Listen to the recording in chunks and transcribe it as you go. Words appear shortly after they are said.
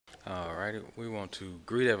All right, we want to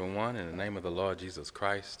greet everyone in the name of the Lord Jesus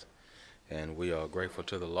Christ, and we are grateful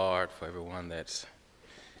to the Lord for everyone that's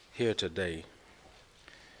here today.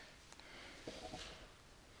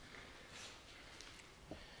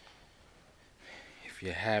 If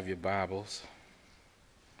you have your Bibles,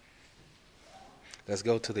 let's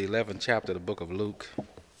go to the 11th chapter of the book of Luke.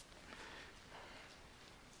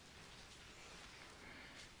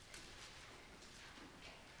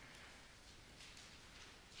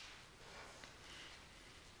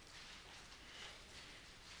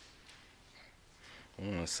 I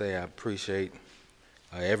want to say I appreciate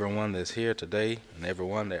everyone that's here today and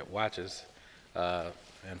everyone that watches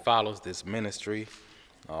and follows this ministry.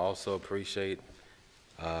 I also appreciate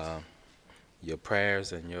your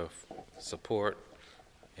prayers and your support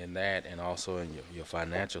in that, and also in your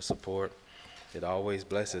financial support. It always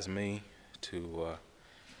blesses me to,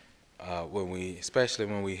 especially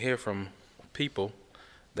when we hear from people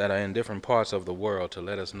that are in different parts of the world, to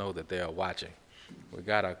let us know that they are watching. We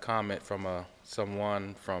got a comment from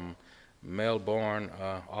someone from Melbourne,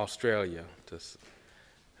 Australia,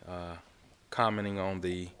 commenting on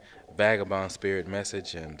the Vagabond Spirit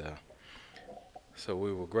message, and so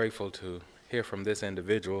we were grateful to hear from this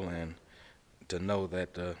individual and to know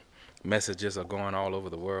that messages are going all over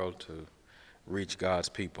the world to reach God's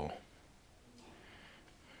people.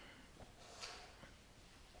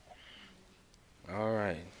 All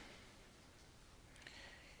right.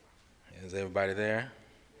 Is everybody there?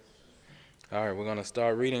 All right, we're going to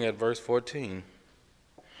start reading at verse 14.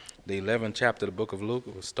 The 11th chapter of the book of Luke,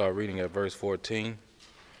 we'll start reading at verse 14.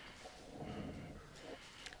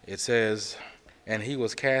 It says, "And he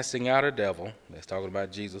was casting out a devil," that's talking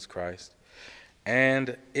about Jesus Christ,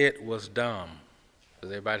 "and it was dumb."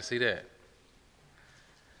 Does everybody see that?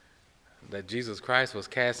 That Jesus Christ was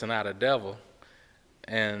casting out a devil,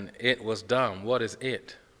 and it was dumb. What is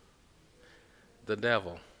it? The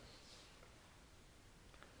devil.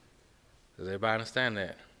 Does everybody understand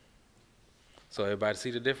that? So everybody see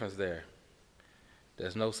the difference there.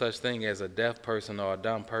 There's no such thing as a deaf person or a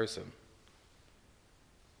dumb person.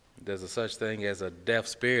 There's a such thing as a deaf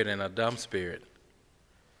spirit and a dumb spirit.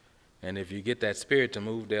 And if you get that spirit to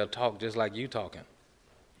move, they'll talk just like you talking.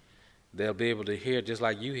 They'll be able to hear just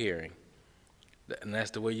like you hearing. And that's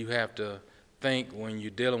the way you have to think when you're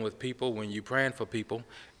dealing with people, when you're praying for people.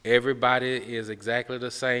 Everybody is exactly the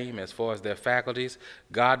same as far as their faculties.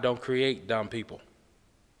 God don't create dumb people.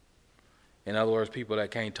 In other words, people that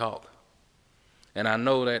can't talk. And I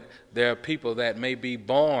know that there are people that may be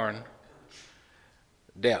born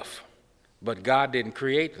deaf, but God didn't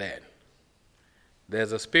create that.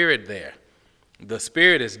 There's a spirit there. The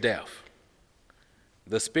spirit is deaf.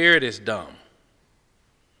 The spirit is dumb.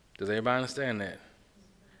 Does everybody understand that?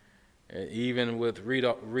 Even with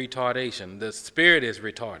retardation, the spirit is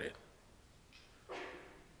retarded.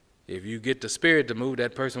 If you get the spirit to move,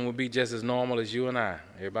 that person will be just as normal as you and I.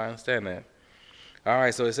 Everybody understand that? All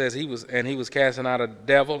right, so it says he was casting out a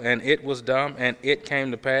devil, and it was dumb, and it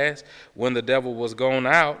came to pass when the devil was gone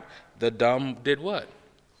out, the dumb did what?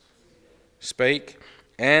 Spake,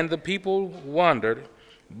 and the people wondered,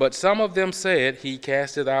 but some of them said, he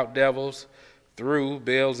casteth out devils through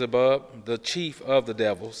Beelzebub, the chief of the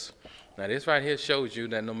devils. Now this right here shows you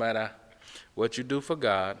that no matter what you do for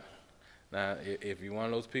God, now if you're one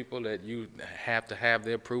of those people that you have to have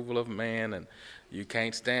the approval of man, and you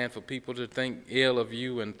can't stand for people to think ill of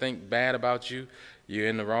you and think bad about you, you're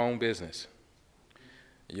in the wrong business.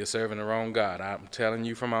 You're serving the wrong God. I'm telling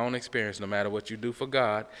you from my own experience, no matter what you do for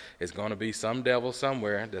God, it's going to be some devil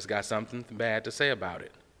somewhere that's got something bad to say about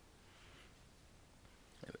it.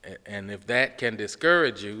 And if that can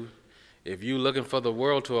discourage you, if you're looking for the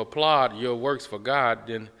world to applaud your works for God,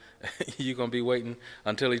 then you're going to be waiting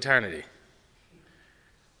until eternity.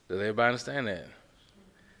 Does everybody understand that?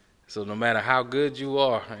 So no matter how good you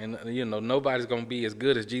are, and nobody's going to be as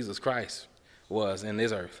good as Jesus Christ was in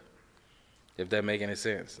this earth, if that make any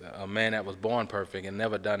sense. A man that was born perfect and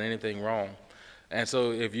never done anything wrong. And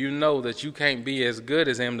so if you know that you can't be as good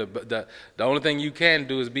as him, the only thing you can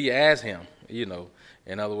do is be as him,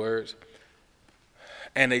 in other words.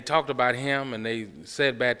 And they talked about him and they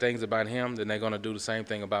said bad things about him, then they're going to do the same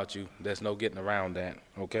thing about you. There's no getting around that,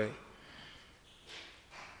 okay?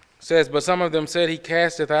 Says, but some of them said he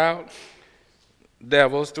casteth out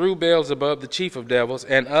devils through Beelzebub, the chief of devils,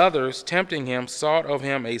 and others, tempting him, sought of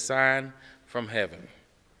him a sign from heaven.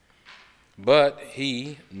 But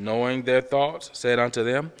he, knowing their thoughts, said unto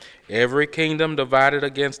them, every kingdom divided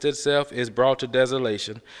against itself is brought to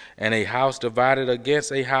desolation, and a house divided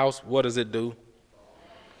against a house, what does it do?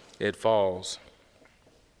 It falls.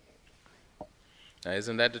 Now,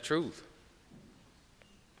 isn't that the truth?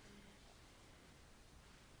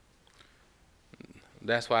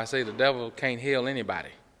 That's why I say the devil can't heal anybody.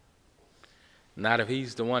 Not if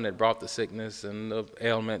he's the one that brought the sickness and the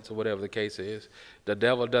ailments or whatever the case is. The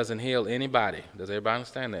devil doesn't heal anybody. Does everybody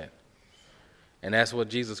understand that? And that's what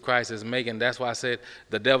Jesus Christ is making. That's why I said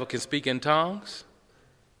the devil can speak in tongues.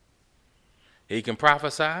 He can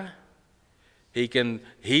prophesy.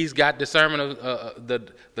 He's got discernment of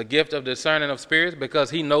the gift of discerning of spirits because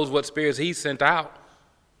he knows what spirits he's sent out.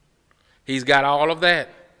 He's got all of that.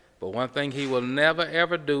 But one thing he will never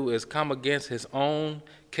ever do is come against his own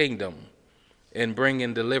kingdom and bring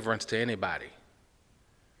in deliverance to anybody.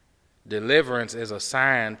 Deliverance is a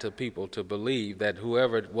sign to people to believe that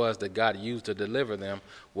whoever it was that God used to deliver them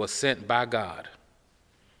was sent by God.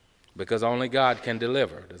 Because only God can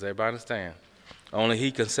deliver. Does everybody understand? Only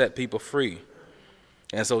he can set people free.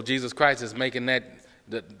 And so Jesus Christ is making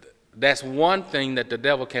that's one thing that the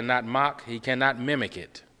devil cannot mock. He cannot mimic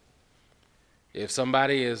it. If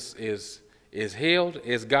somebody is healed,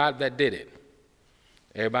 it's God that did it.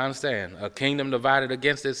 Everybody understand? A kingdom divided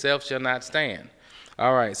against itself shall not stand.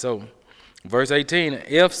 All right, so verse 18,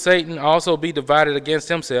 if Satan also be divided against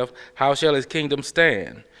himself, how shall his kingdom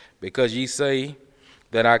stand? Because ye say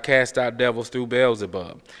that I cast out devils through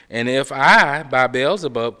Beelzebub. And if I, by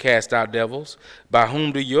Beelzebub, cast out devils, by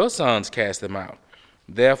whom do your sons cast them out?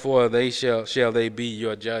 Therefore shall they be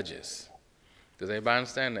your judges. Does anybody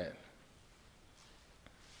understand that?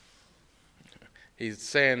 He's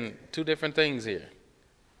saying two different things here.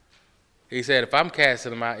 He said, if I'm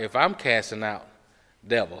casting out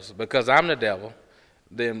devils, because I'm the devil,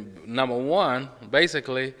 then number one,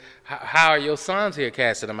 basically, how are your sons here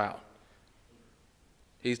casting them out?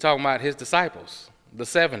 He's talking about his disciples, the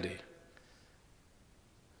 70.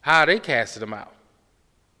 How are they casting them out?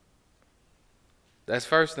 That's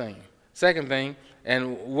first thing. Second thing,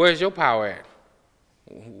 and where's your power at?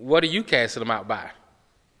 What are you casting them out by?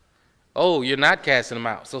 Oh, you're not casting them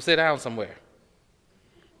out, so sit down somewhere.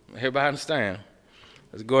 Everybody understand?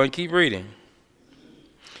 Let's go and keep reading.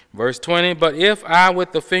 Verse 20, but if I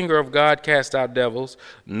with the finger of God cast out devils,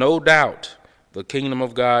 no doubt the kingdom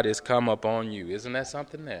of God is come upon you. Isn't that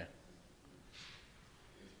something there?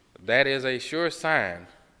 That is a sure sign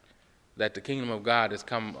that the kingdom of God has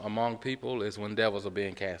come among people is when devils are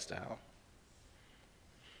being cast out.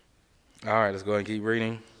 All right, let's go and keep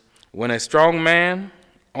reading. When a strong man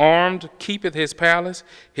armed keepeth his palace,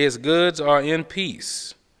 his goods are in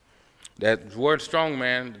peace. That word strong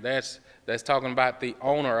man, that's talking about the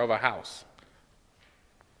owner of a house.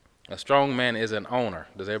 A strong man is an owner.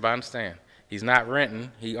 Does everybody understand? He's not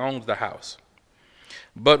renting, he owns the house.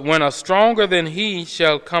 But when a stronger than he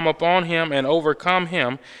shall come upon him and overcome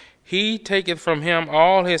him, he taketh from him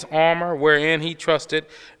all his armor wherein he trusted,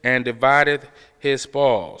 and divideth his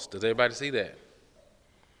spoils. Does everybody see that?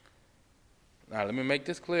 Now let me make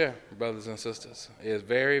this clear, brothers and sisters. It is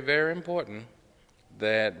very, very important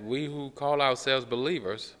that we who call ourselves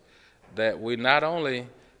believers, that we not only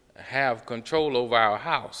have control over our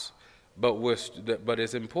house, but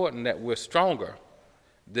it's important that we're stronger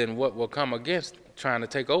than what will come against trying to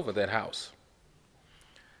take over that house.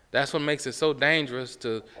 That's what makes it so dangerous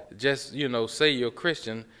to just, say you're a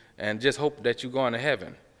Christian and just hope that you're going to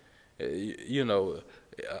heaven.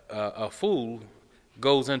 A fool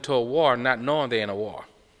goes into a war not knowing they're in a war.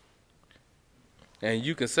 And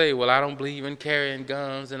you can say, well, I don't believe in carrying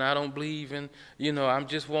guns, and I don't believe in, I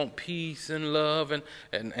just want peace and love,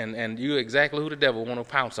 and you're exactly who the devil want to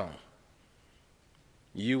pounce on.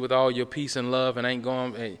 You with all your peace and love and ain't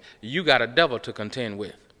going, you got a devil to contend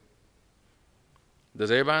with.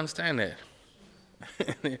 Does everybody understand that?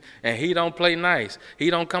 And he don't play nice. He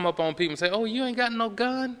don't come up on people and say, oh, you ain't got no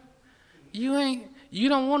gun? You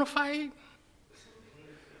don't want to fight?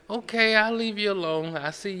 Okay, I'll leave you alone.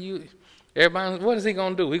 I see you. Everybody, what is he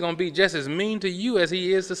going to do? He's going to be just as mean to you as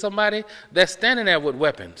he is to somebody that's standing there with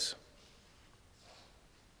weapons.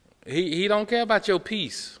 He don't care about your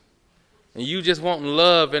peace. And you just want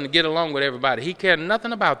love and to get along with everybody. He cares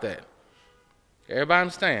nothing about that. Everybody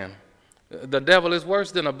understand? The devil is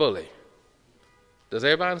worse than a bully. Does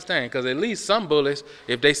everybody understand? Because at least some bullies,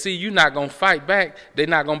 if they see you not going to fight back, they're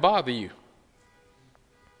not going to bother you.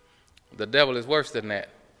 The devil is worse than that.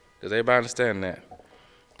 Does everybody understand that?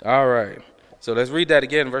 All right. So let's read that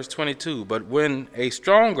again, verse 22. But when a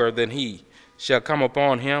stronger than he shall come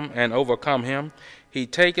upon him and overcome him, he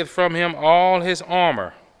taketh from him all his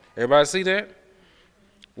armor. Everybody see that?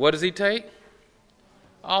 What does he take?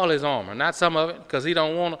 All his armor, not some of it, because he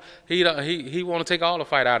want to take all the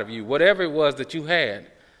fight out of you. Whatever it was that you had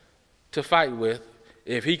to fight with,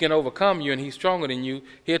 if he can overcome you and he's stronger than you,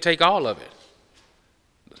 he'll take all of it.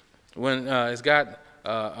 When it's got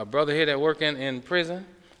a brother here that work in prison,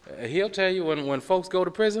 He'll tell you when folks go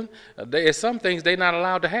to prison, there's some things they're not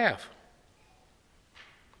allowed to have.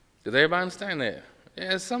 Does everybody understand that?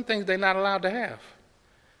 There's some things they're not allowed to have.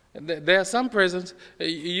 There are some prisons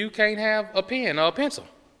you can't have a pen or a pencil.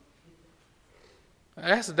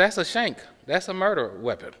 That's a shank. That's a murder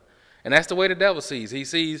weapon. And that's the way the devil sees. He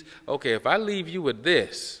sees, okay, if I leave you with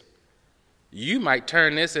this, you might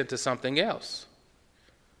turn this into something else.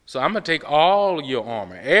 So I'm going to take all your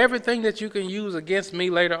armor, everything that you can use against me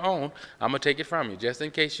later on, I'm going to take it from you, just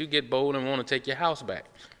in case you get bold and want to take your house back.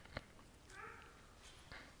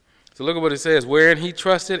 So look at what it says, wherein he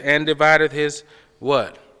trusted and divided his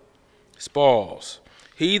what? Spoils.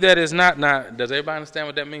 He that is not, now, does everybody understand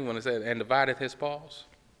what that means when it says, and divided his spoils?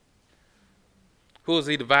 Who is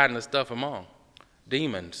he dividing the stuff among?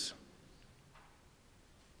 Demons.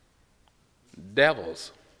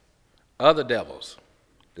 Devils. Other devils.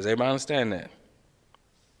 Does everybody understand that?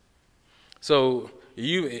 So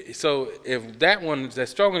if that one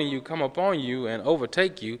that's stronger than you come upon you and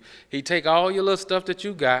overtake you, he take all your little stuff that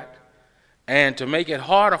you got, and to make it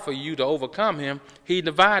harder for you to overcome him, he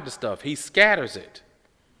divides the stuff. He scatters it.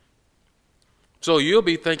 So you'll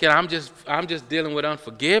be thinking, I'm just dealing with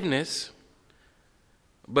unforgiveness,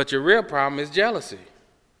 but your real problem is jealousy.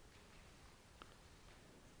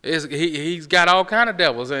 He's got all kind of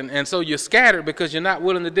devils, and so you're scattered because you're not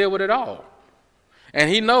willing to deal with it all. And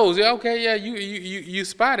he knows, okay, yeah, you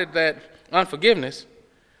spotted that unforgiveness,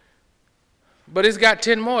 but it's got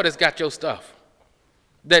 10 more that's got your stuff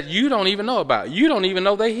that you don't even know about. You don't even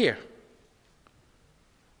know they're here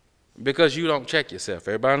because you don't check yourself.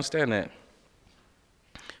 Everybody understand that?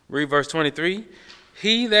 Read verse 23.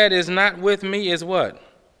 He that is not with me is what?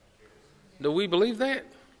 Do we believe that?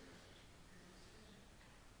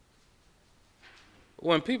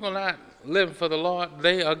 When people not living for the Lord,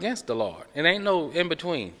 they against the Lord. It ain't no in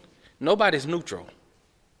between. Nobody's neutral.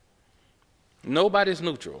 Nobody's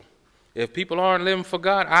neutral. If people aren't living for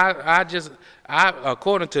God, I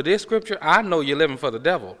according to this scripture, I know you're living for the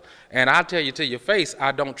devil. And I tell you to your face,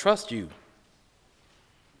 I don't trust you.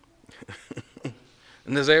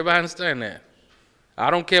 And does everybody understand that? I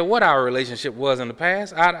don't care what our relationship was in the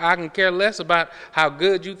past. I can care less about how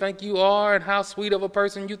good you think you are and how sweet of a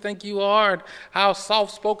person you think you are and how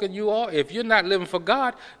soft-spoken you are. If you're not living for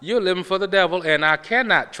God, you're living for the devil, and I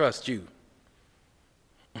cannot trust you.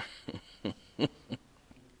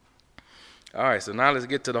 All right, so now let's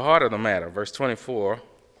get to the heart of the matter. Verse 24.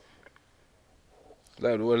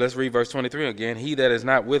 Let's read verse 23 again. He that is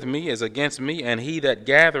not with me is against me, and he that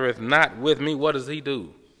gathereth not with me, what does he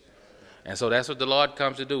do? And so that's what the Lord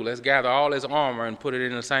comes to do. Let's gather all his armor and put it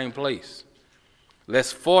in the same place.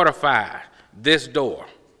 Let's fortify this door.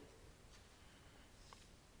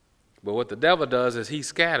 But what the devil does is he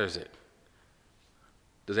scatters it.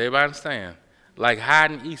 Does everybody understand? Like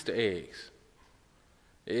hiding Easter eggs.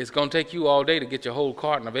 It's going to take you all day to get your whole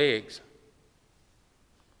carton of eggs.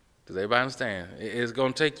 Does everybody understand? It's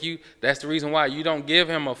going to take you. That's the reason why you don't give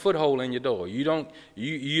him a foothold in your door. You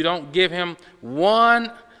don't give him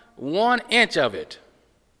one inch of it.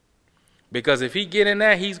 Because if he get in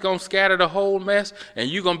there, he's going to scatter the whole mess, and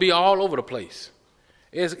you're going to be all over the place.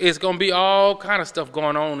 It's going to be all kind of stuff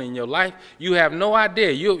going on in your life. You have no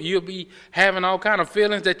idea. You'll be having all kind of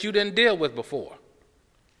feelings that you didn't deal with before.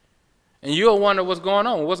 And you'll wonder what's going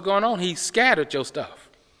on. What's going on? He scattered your stuff.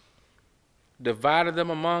 Divided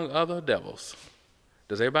them among other devils.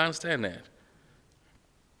 Does everybody understand that?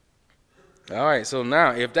 All right, so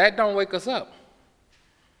now, if that don't wake us up,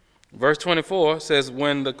 verse 24 says,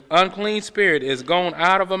 when the unclean spirit is gone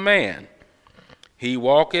out of a man, he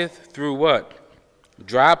walketh through what?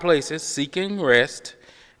 Dry places, seeking rest,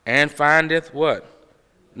 and findeth what?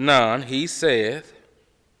 None. He saith,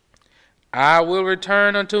 I will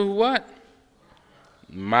return unto what?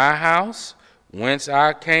 My house, whence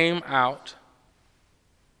I came out.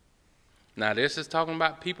 Now this is talking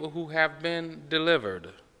about people who have been delivered.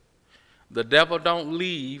 The devil don't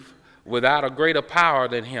leave without a greater power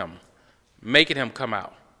than him, making him come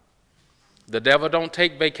out. The devil don't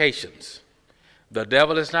take vacations. The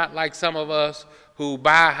devil is not like some of us who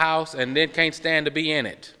buy a house and then can't stand to be in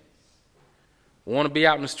it. Want to be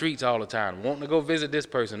out in the streets all the time, wanting to go visit this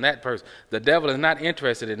person, that person. The devil is not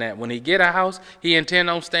interested in that. When he get a house, he intend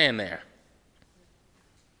on staying there.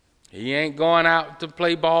 He ain't going out to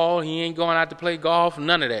play ball. He ain't going out to play golf,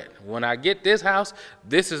 none of that. When I get this house,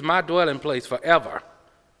 this is my dwelling place forever.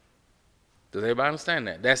 Does everybody understand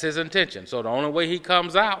that? That's his intention. So the only way he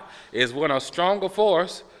comes out is when a stronger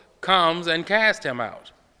force comes and casts him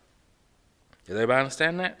out. Does everybody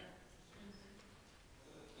understand that?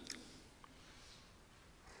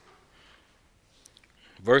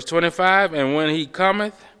 Verse 25, and when he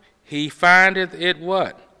cometh, he findeth it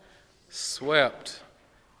what? Swept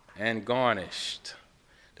and garnished.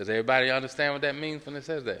 Does everybody understand what that means when it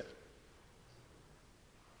says that?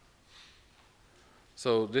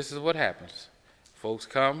 So this is what happens. Folks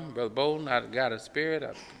come, Brother Bolden, I got a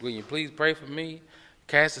spirit. Will you please pray for me?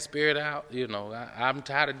 Cast the spirit out. You know, I'm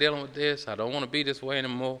tired of dealing with this. I don't want to be this way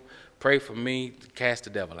anymore. Pray for me to cast the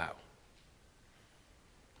devil out.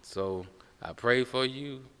 So I pray for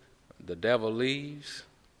you. The devil leaves.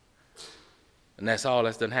 And that's all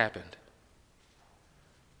that's done happened.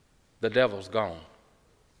 The devil's gone.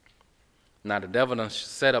 Now the devil done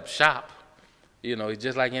set up shop. You know, he's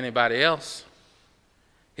just like anybody else.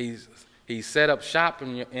 He's set up shop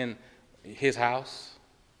in his house.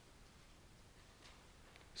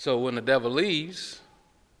 So when the devil leaves,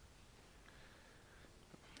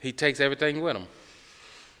 he takes everything with him.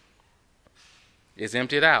 It's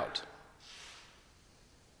emptied out.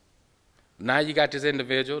 Now you got this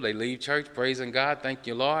individual, they leave church praising God, thank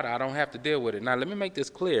you, Lord, I don't have to deal with it. Now let me make this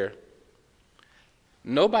clear.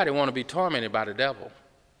 Nobody want to be tormented by the devil.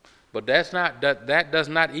 But that does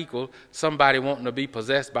not equal somebody wanting to be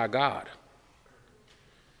possessed by God.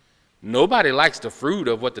 Nobody likes the fruit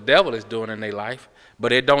of what the devil is doing in their life,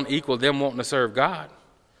 but it don't equal them wanting to serve God.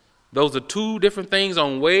 Those are two different things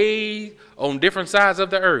on different sides of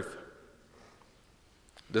the earth.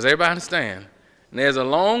 Does everybody understand? And there's a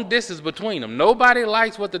long distance between them. Nobody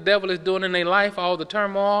likes what the devil is doing in their life, all the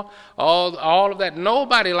turmoil, all of that.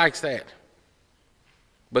 Nobody likes that.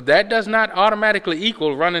 But that does not automatically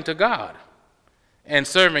equal running to God and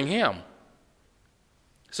serving him.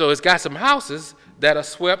 So it's got some houses that are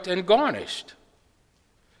swept and garnished.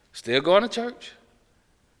 Still going to church.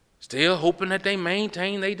 Still hoping that they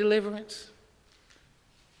maintain their deliverance.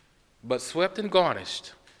 But swept and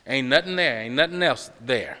garnished. Ain't nothing there. Ain't nothing else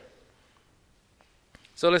there.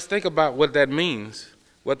 So let's think about what that means.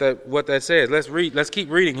 What that says. Let's read. Let's keep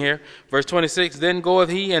reading here. Verse 26, then goeth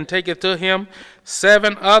he and taketh to him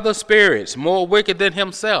 7 other spirits, more wicked than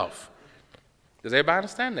himself. Does everybody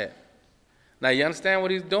understand that? Now you understand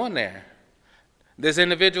what he's doing there. This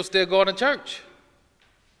individual still going to church.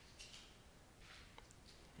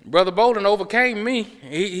 Brother Bolden overcame me.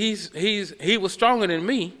 He was stronger than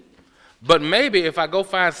me. But maybe if I go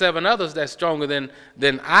find 7 others that's stronger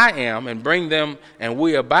than I am and bring them and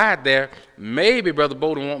we abide there, maybe Brother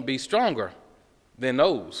Bolden won't be stronger than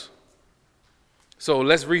those. So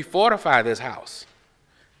let's refortify this house.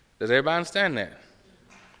 Does everybody understand that?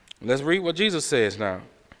 Let's read what Jesus says now.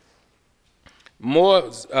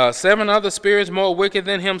 7 other spirits more wicked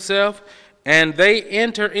than himself, and they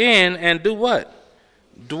enter in and do what?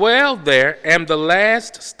 Dwell there, and the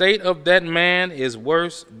last state of that man is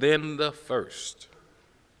worse than the first.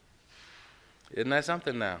 Isn't that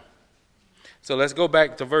something now? So let's go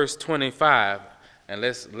back to verse 25, and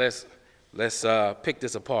let's pick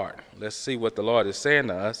this apart. Let's see what the Lord is saying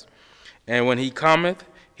to us. And when he cometh,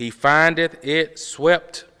 he findeth it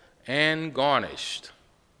swept and garnished.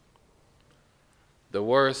 The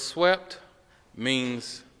word swept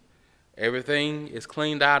means everything is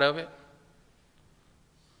cleaned out of it.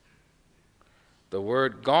 The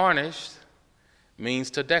word garnished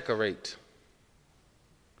means to decorate.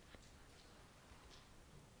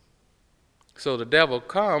 So the devil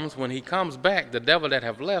comes, when he comes back, the devil that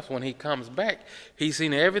have left, when he comes back, he's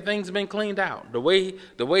seen everything's been cleaned out. The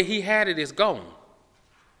way he had it is gone.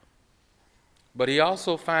 But he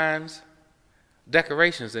also finds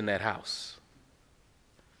decorations in that house.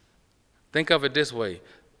 Think of it this way,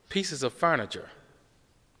 pieces of furniture.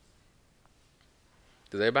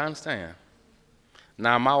 Does everybody understand?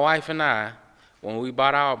 Now, my wife and I, when we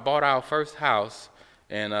bought our first house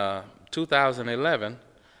in 2011,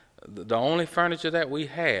 the only furniture that we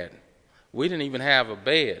had, we didn't even have a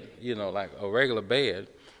bed, you know, like a regular bed.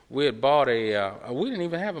 We had bought we didn't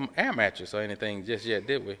even have an air mattress or anything just yet,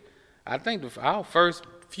 did we? I think our first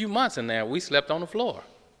few months in there, we slept on the floor.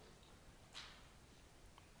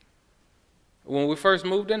 When we first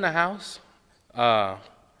moved in the house,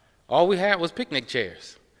 all we had was picnic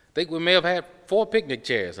chairs. I think we may have had 4 picnic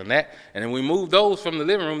chairs and then we moved those from the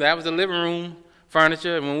living room. That was the living room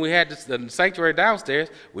furniture. And when we had the sanctuary downstairs,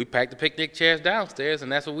 we packed the picnic chairs downstairs,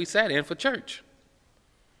 and that's what we sat in for church.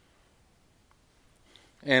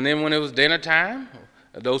 And then when it was dinner time,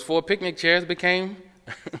 those 4 picnic chairs became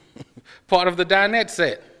part of the dinette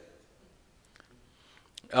set,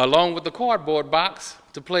 along with the cardboard box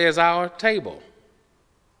to play as our table.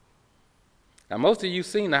 Now, most of you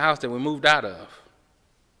seen the house that we moved out of.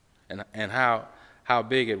 And how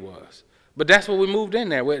big it was. But that's what we moved in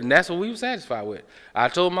there with, and that's what we were satisfied with. I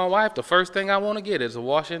told my wife the first thing I want to get is a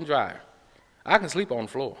washer and dryer. I can sleep on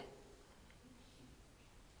the floor.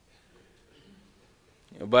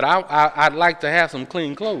 But I'd like to have some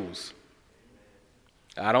clean clothes.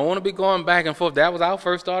 I don't want to be going back and forth. That was our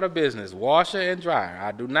first order of business, washer and dryer.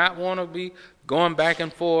 I do not want to be going back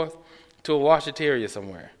and forth to a washateria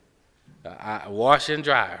somewhere. Wash and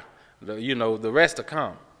dryer. The rest will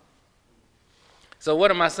come. So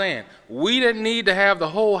what am I saying? We didn't need to have the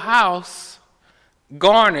whole house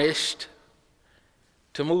garnished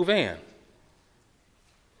to move in.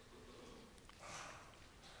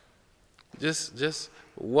 Just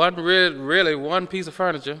one piece of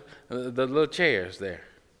furniture, the little chairs there.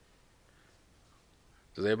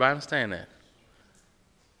 Does everybody understand that?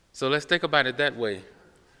 So let's think about it that way.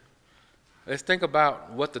 Let's think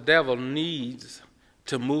about what the devil needs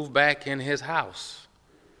to move back in his house.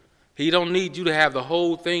 He don't need you to have the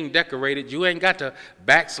whole thing decorated. You ain't got to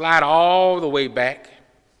backslide all the way back.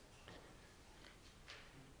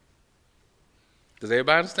 Does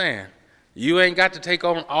everybody understand? You ain't got to take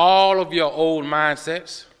on all of your old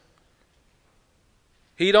mindsets.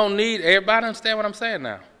 He don't need, everybody understand what I'm saying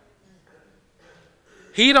now?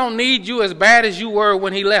 He don't need you as bad as you were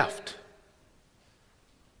when he left.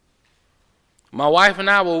 My wife and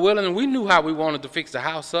I were willing, and we knew how we wanted to fix the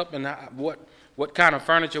house up and what kind of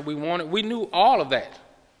furniture we wanted. We knew all of that.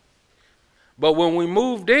 But when we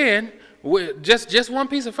moved in, just one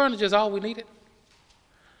piece of furniture is all we needed.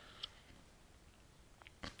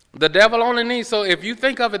 The devil only needs, so if you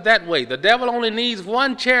think of it that way, the devil only needs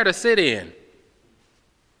one chair to sit in.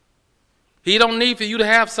 He don't need for you to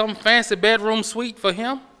have some fancy bedroom suite for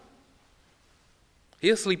him.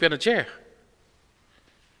 He'll sleep in a chair.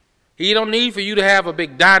 He don't need for you to have a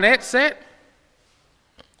big dinette set.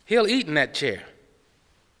 He'll eat in that chair.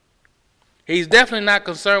 He's definitely not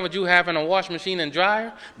concerned with you having a washing machine and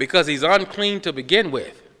dryer because he's unclean to begin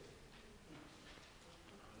with.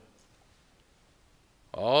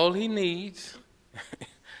 All he needs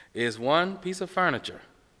is one piece of furniture.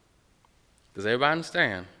 Does everybody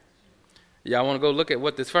understand? Y'all want to go look at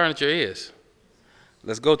what this furniture is?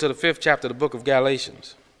 Let's go to the 5th chapter of the book of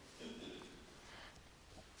Galatians.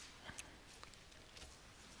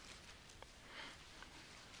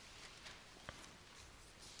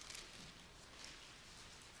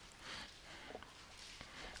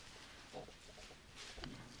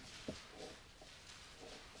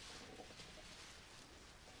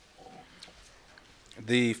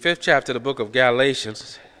 The 5th chapter of the book of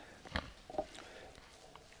Galatians,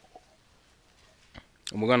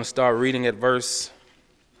 and we're going to start reading at verse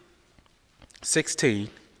 16.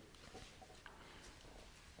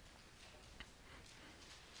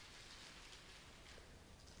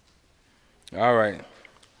 All right.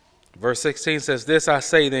 Verse 16 says, "This I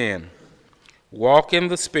say then, walk in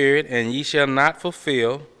the Spirit, and ye shall not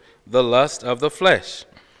fulfill the lust of the flesh.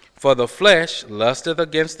 For the flesh lusteth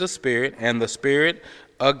against the Spirit, and the Spirit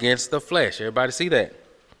against the flesh." Everybody see that?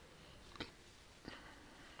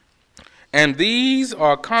 "And these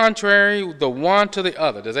are contrary the one to the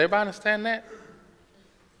other." Does everybody understand that?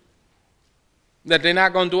 That they're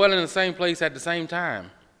not going to dwell in the same place at the same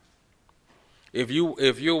time. If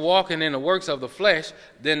you're walking in the works of the flesh,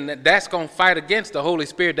 then that's going to fight against the Holy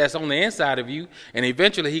Spirit that's on the inside of you, and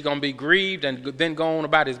eventually he's going to be grieved and then go on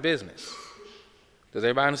about his business. Does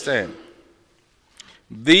everybody understand?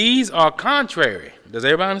 These are contrary. Does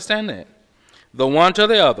everybody understand that? The one to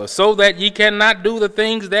the other, so that ye cannot do the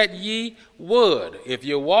things that ye would. If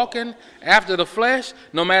you're walking after the flesh,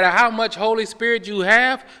 no matter how much Holy Spirit you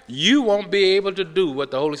have, you won't be able to do what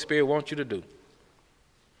the Holy Spirit wants you to do.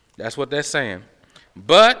 That's what they're saying.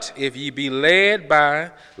 "But if ye be led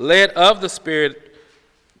of the Spirit,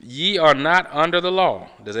 ye are not under the law."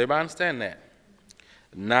 Does everybody understand that?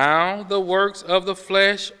 "Now the works of the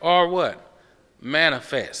flesh are" what?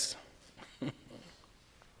 "Manifest."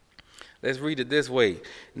 Let's read it this way.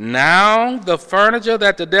 "Now the furniture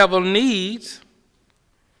that the devil needs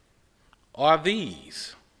are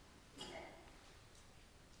these."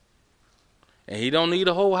 And he don't need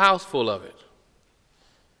a whole house full of it.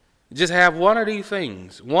 Just have one of these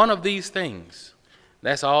things. One of these things.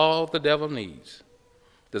 That's all the devil needs.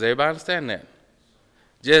 Does everybody understand that?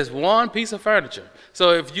 Just one piece of furniture.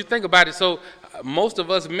 So if you think about it, so most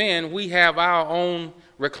of us men, we have our own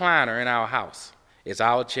recliner in our house. It's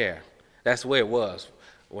our chair. That's the way it was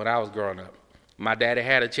when I was growing up. My daddy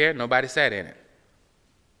had a chair, nobody sat in it.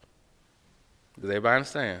 Does everybody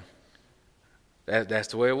understand? That's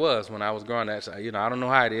the way it was when I was growing up. I don't know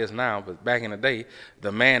how it is now, but back in the day,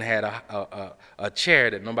 the man had a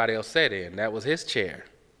chair that nobody else sat in. That was his chair.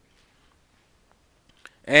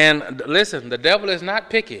 And listen, the devil is not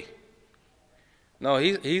picky. No,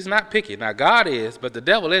 he's not picky. Now, God is, but the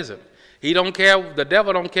devil isn't. He don't care. The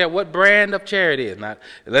devil don't care what brand of chair it is. Now,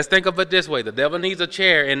 let's think of it this way: the devil needs a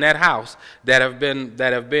chair in that house that have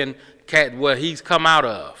been where he's come out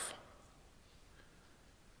of.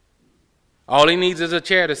 All he needs is a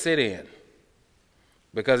chair to sit in,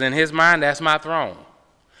 because in his mind, that's my throne.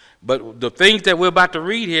 But the things that we're about to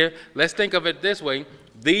read here, let's think of it this way: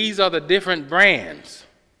 these are the different brands.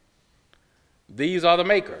 These are the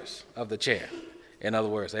makers of the chair. In other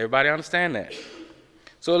words, everybody understand that?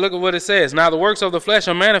 So look at what it says. Now the works of the flesh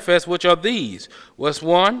are manifest, which are these. What's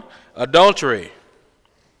one? Adultery,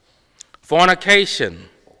 fornication,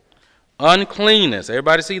 uncleanness.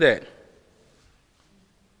 Everybody see that?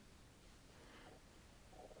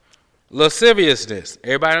 Lasciviousness.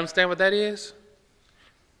 Everybody understand what that is?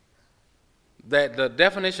 That the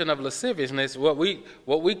definition of lasciviousness, what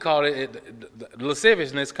we call it,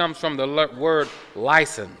 lasciviousness comes from the word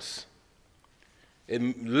license.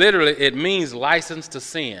 It means license to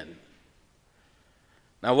sin.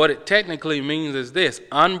 Now what it technically means is this: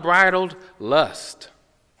 unbridled lust,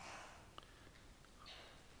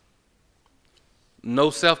 no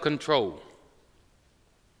self-control,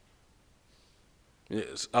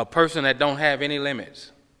 a person that don't have any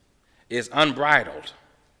limits is unbridled.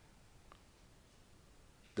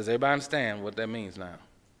 Does everybody understand what that means now?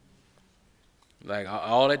 Like,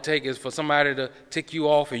 all it takes is for somebody to tick you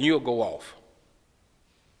off and you'll go off.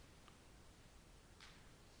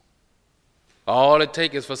 All it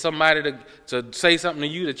takes is for somebody to say something to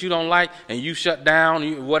you that you don't like and you shut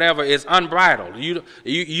down, whatever. It's unbridled.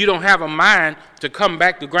 You don't have a mind to come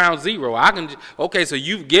back to ground zero. Okay, so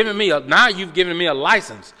you've given me a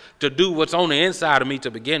license to do what's on the inside of me to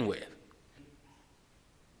begin with.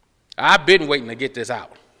 I've been waiting to get this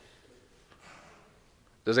out.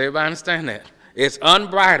 Does everybody understand that? It's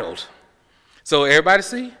unbridled. So everybody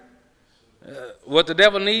see? What the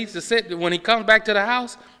devil needs to sit when he comes back to the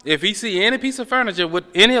house, if he see any piece of furniture with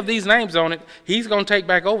any of these names on it, he's going to take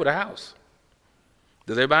back over the house.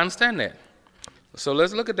 Does everybody understand that? So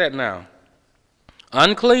let's look at that now.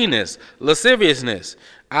 Uncleanness, lasciviousness,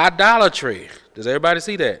 idolatry. Does everybody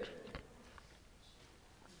see that?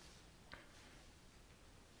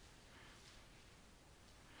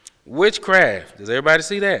 Witchcraft. Does everybody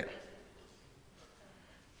see that?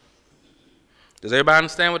 Does everybody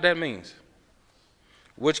understand what that means?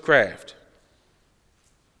 Witchcraft.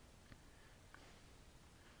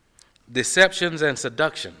 Deceptions and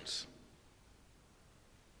seductions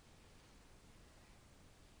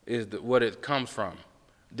is what it comes from.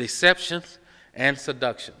 Deceptions and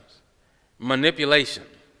seductions. Manipulation.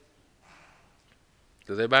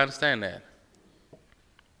 Does everybody understand that?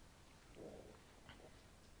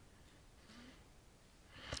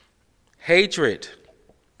 Hatred.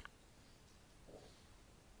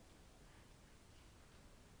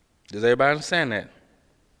 Does everybody understand that?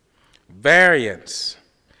 Variance.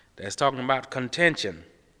 That's talking about contention.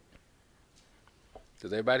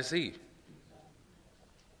 Does everybody see?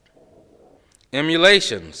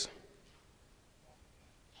 Emulations.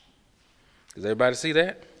 Does everybody see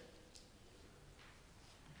that?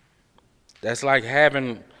 That's like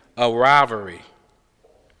having a rivalry.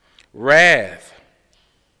 Wrath.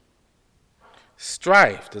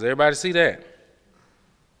 Strife. Does everybody see that?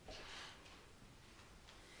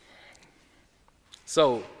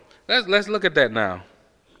 So let's look at that now.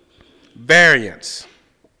 Variance.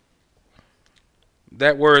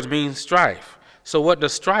 That word means strife. So what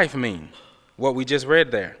does strife mean? What we just read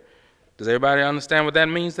there. Does everybody understand what that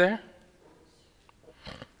means there?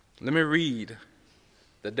 Let me read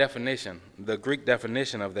the definition, the Greek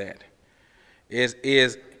definition of that.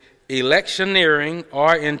 Is electioneering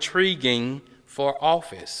or intriguing for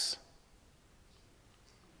office.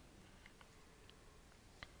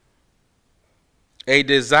 A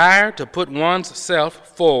desire to put one's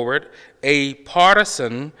self forward, a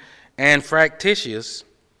partisan and fractious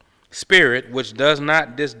spirit which does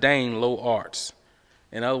not disdain low arts.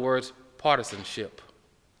 In other words, partisanship.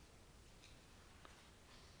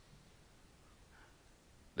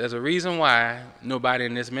 There's a reason why nobody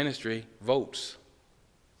in this ministry votes.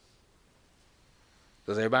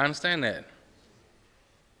 Does everybody understand that?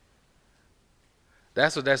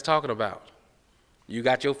 That's what that's talking about. You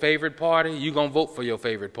got your favorite party, you're going to vote for your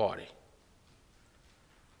favorite party.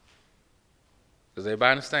 Does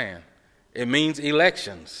everybody understand? It means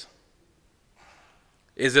elections.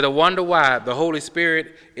 Is it a wonder why the Holy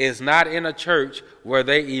Spirit is not in a church where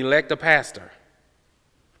they elect a pastor?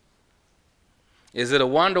 Is it a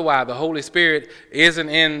wonder why the Holy Spirit isn't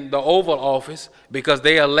in the Oval Office because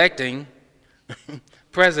they're electing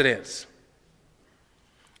presidents?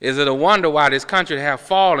 Is it a wonder why this country have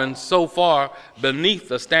fallen so far beneath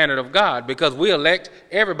the standard of God? Because we elect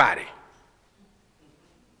everybody.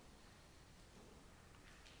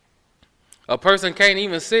 A person can't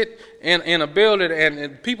even sit in a building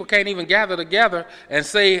and people can't even gather together and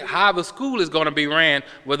say how the school is going to be ran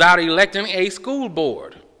without electing a school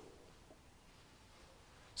board.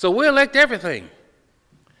 So we elect everything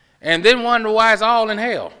and then wonder why it's all in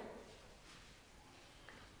hell.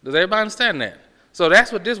 Does everybody understand that? So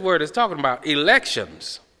that's what this word is talking about,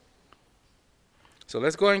 elections. So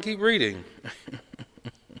let's go ahead and keep reading.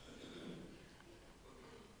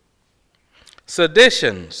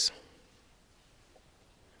 Seditions.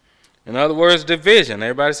 In other words, division.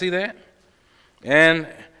 Everybody see that? And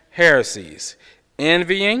heresies.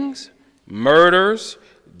 Envyings, murders,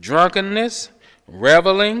 drunkenness,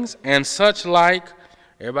 revelings, and such like.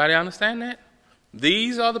 Everybody understand that?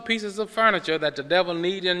 These are the pieces of furniture that the devil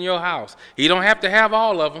needs in your house. He don't have to have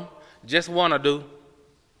all of them. Just one will do.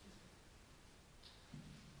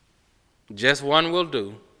 Just one will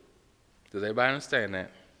do. Does everybody understand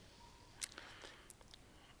that?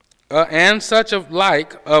 And such of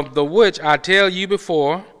like, of the which I tell you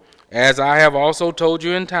before, as I have also told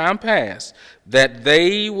you in time past, that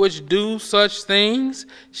they which do such things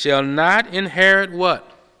shall not inherit what?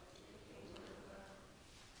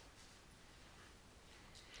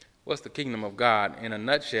 What's the kingdom of God? In a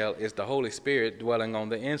nutshell, it's the Holy Spirit dwelling on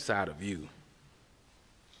the inside of you.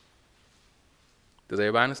 Does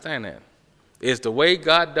everybody understand that? It's the way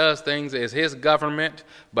God does things, it's his government,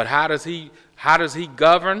 but how does he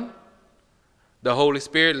govern? The Holy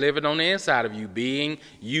Spirit living on the inside of you,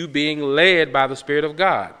 being led by the Spirit of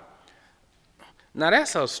God. Now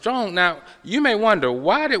that's so strong. Now you may wonder,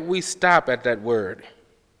 why did we stop at that word?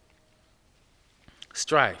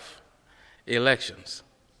 Strife, elections.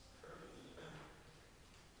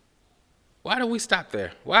 Why did we stop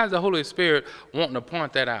there? Why is the Holy Spirit wanting to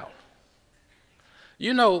point that out?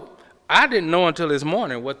 You know, I didn't know until this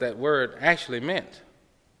morning what that word actually meant.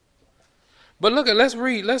 But look at, let's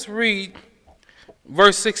read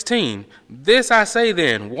verse 16. This I say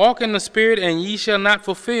then, walk in the Spirit, and ye shall not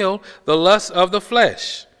fulfill the lusts of the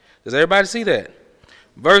flesh. Does everybody see that?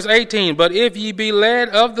 Verse 18, but if ye be led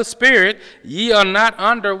of the Spirit, ye are not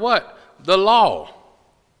under what? The law.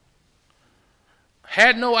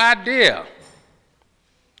 Had no idea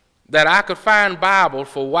that I could find Bible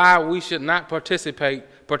for why we should not participate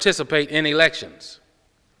in elections.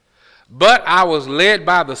 But I was led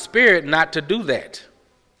by the Spirit not to do that.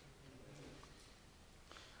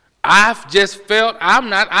 I've just felt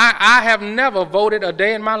I have never voted a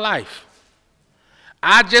day in my life.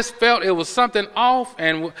 I just felt it was something off,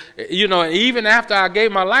 and you know, even after I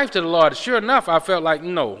gave my life to the Lord, sure enough, I felt like,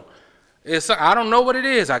 no, I don't know what it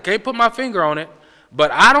is. I can't put my finger on it,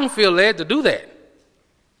 but I don't feel led to do that.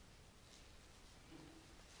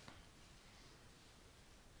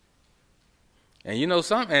 And you know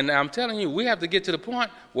something, and I'm telling you, we have to get to the point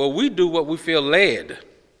where we do what we feel led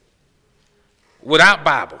without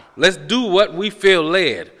Bible. Let's do what we feel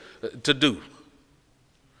led to do.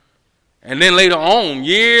 And then later on,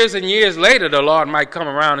 years and years later, the Lord might come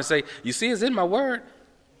around and say, you see, it's in my word.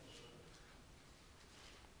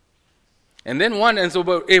 And then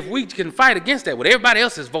but if we can fight against that, what everybody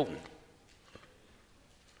else is voting,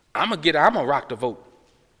 I'm gonna rock the vote.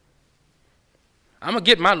 I'm gonna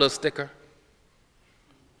get my little sticker.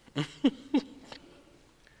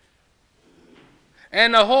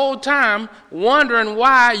 And the whole time wondering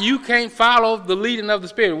why you can't follow the leading of the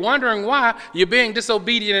Spirit, wondering why you're being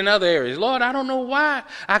disobedient in other areas. Lord, I don't know why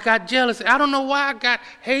I got jealousy. I don't know why I got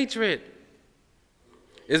hatred.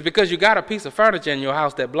 It's because you got a piece of furniture in your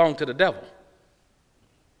house that belonged to the devil.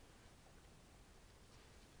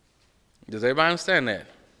 Does everybody understand that?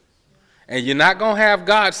 And you're not going to have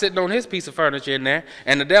God sitting on his piece of furniture in there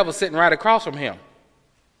and the devil sitting right across from him.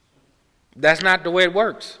 That's not the way it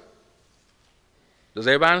works. Does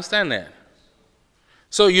everybody understand that?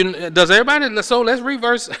 So let's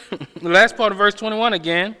reverse the last part of verse 21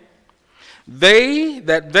 again.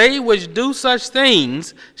 They which do such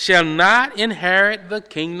things shall not inherit the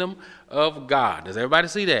kingdom of God. Does everybody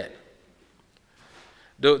see that?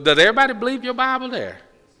 Does everybody believe your Bible there?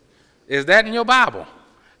 Is that in your Bible?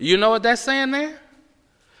 You know what that's saying there?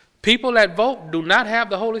 People that vote do not have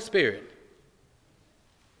the Holy Spirit.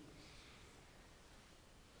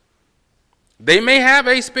 They may have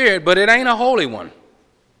a spirit, but it ain't a holy one.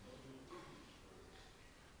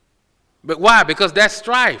 But why? Because that's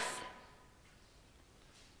strife.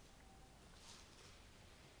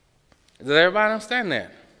 Does everybody understand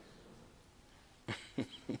that?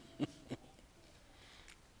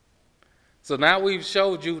 So now we've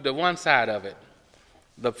showed you the one side of it,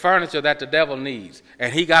 the furniture that the devil needs.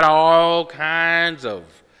 And he got all kinds of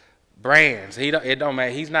brands. It don't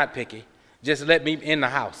matter. He's not picky. Just let me in the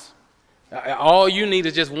house. All you need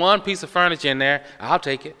is just one piece of furniture in there. I'll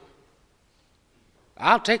take it.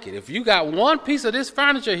 I'll take it. If you got one piece of this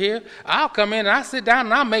furniture here, I'll come in and I'll sit down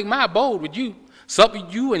and I'll make my abode with you. Sup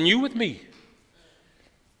with you and you with me.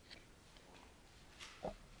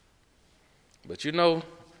 But you know,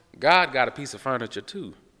 God got a piece of furniture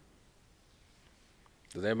too.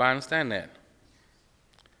 Does everybody understand that?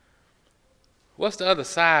 What's the other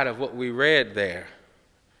side of what we read there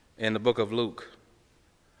in the book of Luke?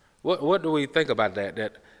 What do we think about that?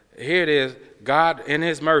 That here it is, God in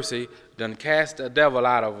his mercy done cast a devil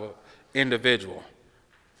out of an individual.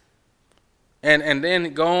 And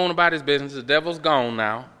then go on about his business. The devil's gone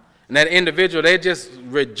now. And that individual, they're just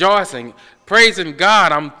rejoicing, praising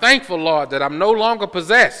God. I'm thankful, Lord, that I'm no longer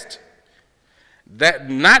possessed.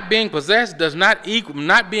 That not being possessed does not equal,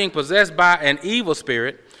 not being possessed by an evil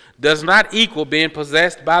spirit does not equal being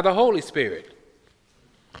possessed by the Holy Spirit.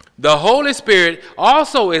 The Holy Spirit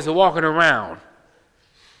also is walking around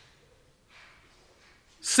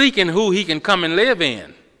seeking who he can come and live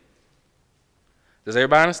in. Does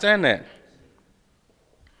everybody understand that?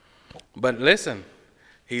 But listen,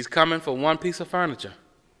 he's coming for one piece of furniture.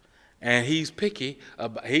 And he's picky.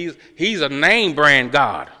 He's a name brand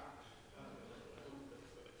God.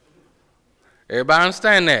 Everybody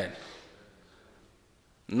understand that?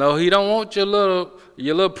 No, he don't want your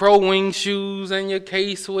little Pro Wing shoes and your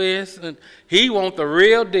K-Swiss. He want the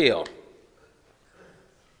real deal.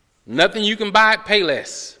 Nothing you can buy at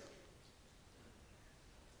Payless.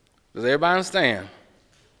 Does everybody understand?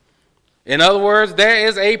 In other words, there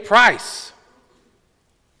is a price.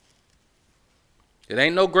 It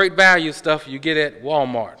ain't no great value stuff you get at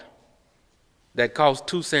Walmart that costs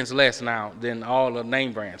 2 cents less now than all the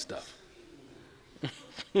name brand stuff.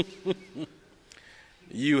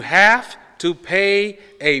 You have to pay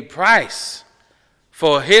a price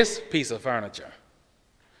for his piece of furniture.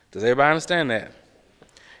 Does everybody understand that?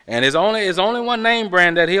 And it's only one name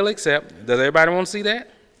brand that he'll accept. Does everybody want to see that?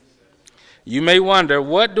 You may wonder,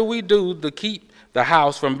 what do we do to keep the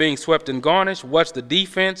house from being swept and garnished? What's the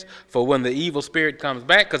defense for when the evil spirit comes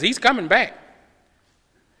back? Because he's coming back.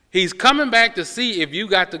 He's coming back to see if you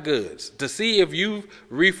got the goods, to see if you've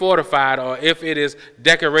refortified or if it is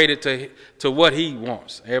decorated to what he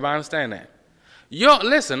wants. Everybody understand that?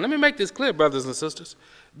 Listen, let me make this clear, brothers and sisters.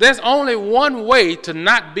 There's only one way to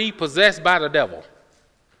not be possessed by the devil.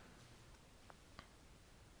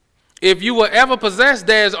 If you were ever possessed,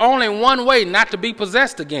 there's only one way not to be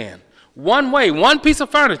possessed again. One way, one piece of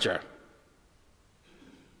furniture.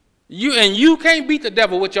 You can't beat the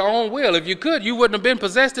devil with your own will. If you could, you wouldn't have been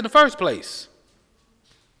possessed in the first place.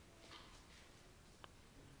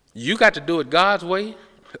 You got to do it God's way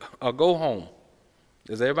or go home.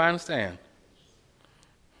 Does everybody understand?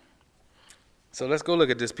 So let's go look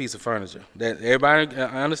at this piece of furniture. That everybody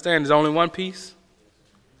understand there's only one piece?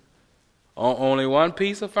 Only one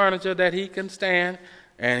piece of furniture that he can stand,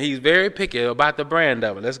 and he's very picky about the brand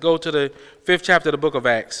of it. Let's go to the 5th chapter of the book of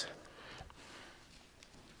Acts.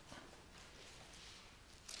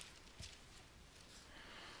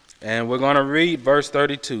 And we're going to read verse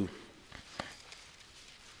 32.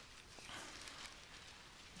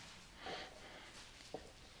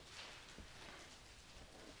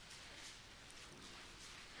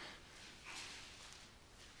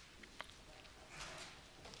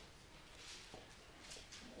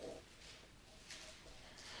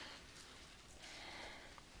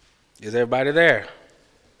 Is everybody there?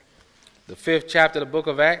 The 5th chapter of the book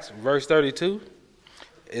of Acts, verse 32.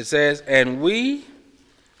 It says, "And we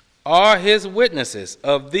are his witnesses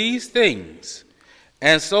of these things,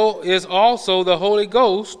 and so is also the Holy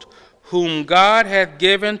Ghost, whom God hath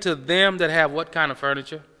given to them that have" what kind of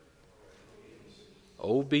furniture?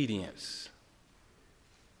 Obedience.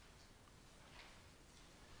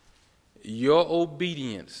 Your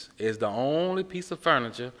obedience is the only piece of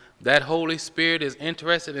furniture that Holy Spirit is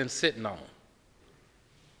interested in sitting on.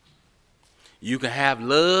 You can have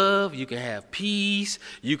love, you can have peace,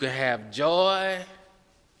 you can have joy.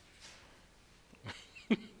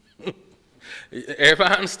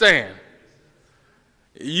 Everybody understand?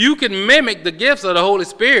 You can mimic the gifts of the Holy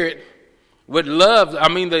Spirit with love. I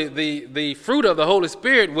mean, the fruit of the Holy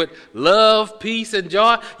Spirit with love, peace, and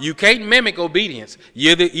joy. You can't mimic obedience.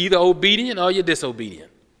 You're either obedient or you're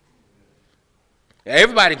disobedient.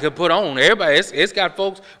 Everybody could put on. Everybody, it's got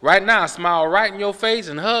folks right now smile right in your face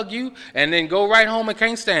and hug you and then go right home and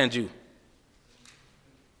can't stand you.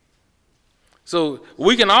 So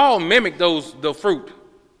we can all mimic the fruit.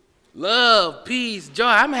 Love, peace, joy.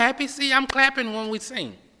 I'm happy. See, I'm clapping when we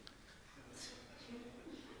sing.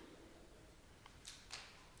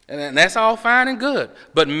 And that's all fine and good.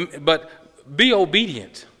 But be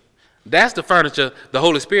obedient. That's the furniture the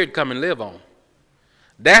Holy Spirit come and live on.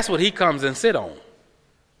 That's what he comes and sit on.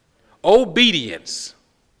 Obedience.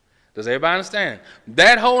 Does everybody understand?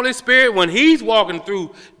 That Holy Spirit, when he's walking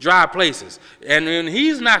through dry places and when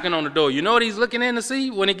he's knocking on the door, you know what he's looking in to see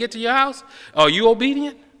when he gets to your house? Are you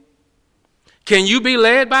obedient? Can you be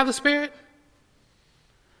led by the Spirit?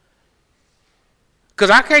 Because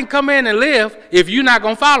I can't come in and live if you're not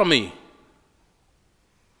going to follow me.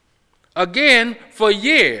 Again, for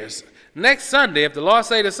years, next Sunday, if the Lord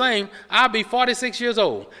say the same, I'll be 46 years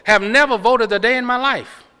old. Have never voted a day in my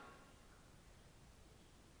life.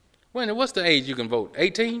 What's the age you can vote?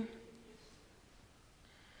 18?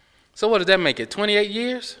 So what does that make it? 28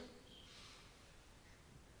 years?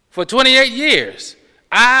 For 28 years,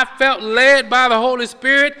 I felt led by the Holy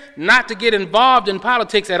Spirit not to get involved in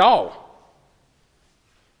politics at all.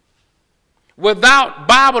 Without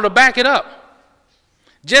Bible to back it up.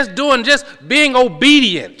 Just being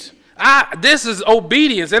obedient. This is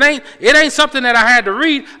obedience. It ain't something that I had to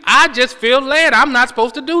read. I just feel led. I'm not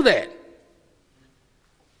supposed to do that.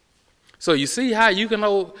 So you see how you can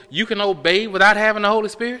obey without having the Holy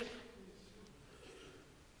Spirit?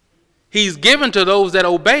 He's given to those that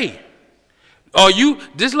obey.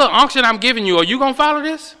 This little unction I'm giving you, are you going to follow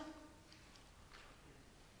this?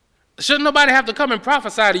 Shouldn't nobody have to come and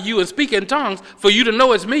prophesy to you and speak in tongues for you to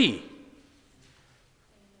know it's me?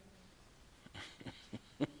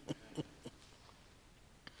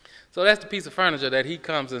 So that's the piece of furniture that he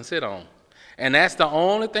comes and sit on. And that's the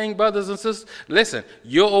only thing, brothers and sisters. Listen,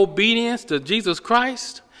 your obedience to Jesus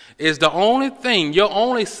Christ is the only thing, your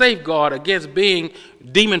only safeguard against being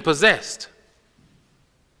demon-possessed.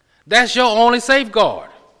 That's your only safeguard.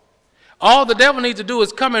 All the devil needs to do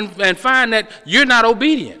is come and find that you're not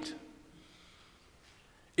obedient.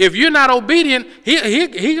 If you're not obedient, he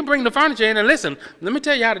can bring the furniture in. And listen, let me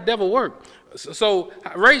tell you how the devil works. So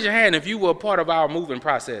raise your hand if you were a part of our moving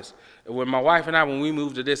process. When my wife and I, when we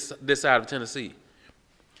moved to this side of Tennessee.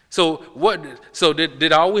 So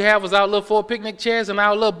did all we have was our little 4 picnic chairs and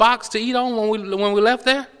our little box to eat on when we left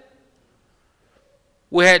there?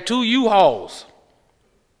 We had 2 U-Hauls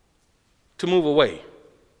to move away.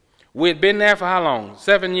 We had been there for how long?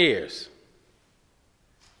 7 years.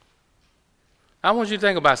 I want you to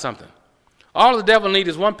think about something. All the devil needs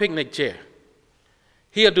is 1 picnic chair.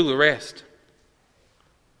 He'll do the rest.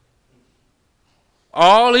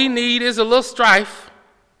 All he needs is a little strife,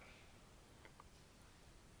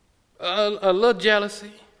 a little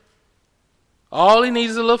jealousy. All he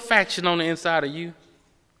needs is a little faction on the inside of you.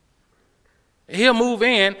 He'll move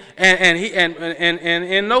in, and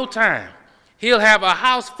in no time, he'll have a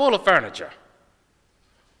house full of furniture.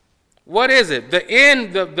 What is it? The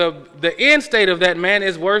end state of that man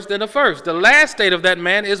is worse than the first. The last state of that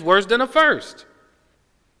man is worse than the first.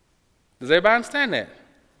 Does everybody understand that?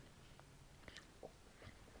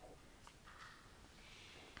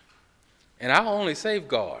 And our only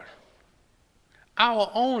safeguard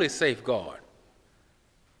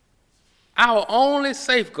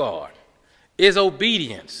is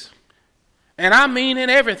obedience. And I mean in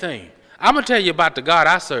everything. I'm going to tell you about the God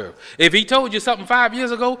I serve. If he told you something 5 years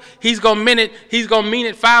ago, he's going to mean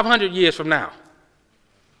it 500 years from now.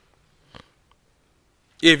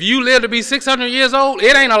 If you live to be 600 years old,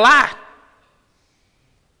 it ain't a lie.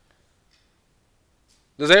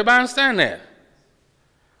 Does everybody understand that?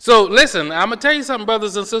 So listen, I'm going to tell you something,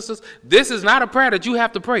 brothers and sisters. This is not a prayer that you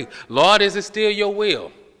have to pray. Lord, is it still your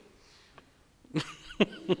will?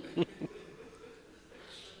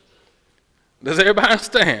 Does everybody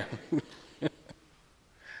understand?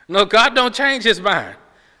 No, God don't change his mind.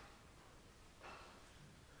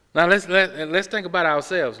 Now let's think about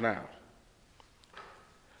ourselves now.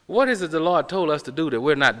 What is it the Lord told us to do that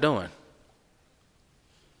we're not doing?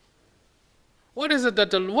 What is it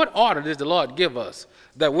what order does the Lord give us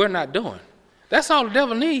that we're not doing? That's all the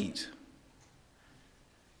devil needs.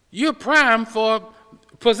 You're primed for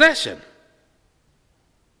possession.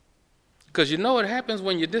 Because you know what happens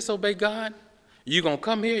when you disobey God? You're going to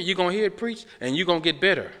come here, you're going to hear it preached, and you're going to get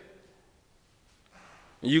bitter.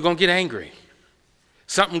 You're going to get angry.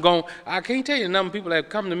 I can't tell you the number of people that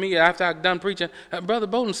come to me after I've done preaching, Brother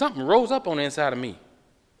Bowden, something rose up on the inside of me.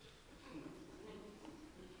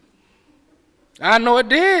 I know it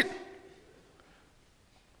did.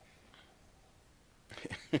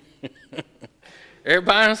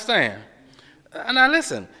 Everybody understand? Now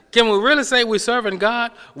listen, can we really say we're serving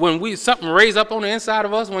God when something raised up on the inside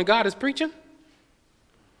of us when God is preaching?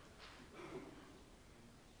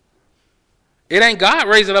 It ain't God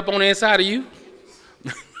raising up on the inside of you.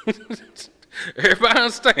 Everybody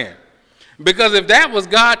understand? Because if that was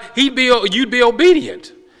God, you'd be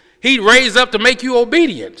obedient. He'd raise up to make you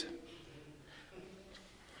obedient.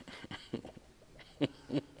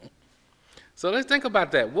 So let's think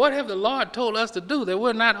about that. What have the Lord told us to do that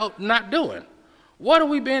we're not doing? What are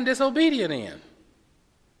we being disobedient in?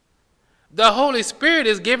 The Holy Spirit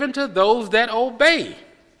is given to those that obey.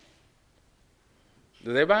 Does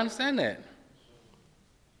everybody understand that?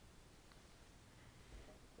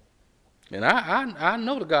 And I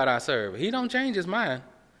know the God I serve. He don't change his mind.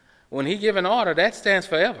 When he give an order, that stands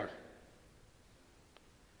forever.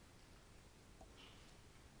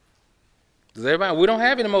 Does everybody? We don't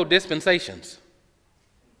have any more dispensations.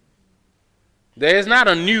 There is not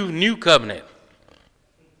a new covenant.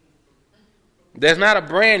 There's not a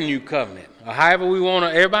brand new covenant. Or however we want to,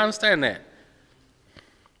 everybody understand that.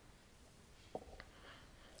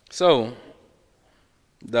 So,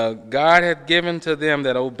 the God hath given to them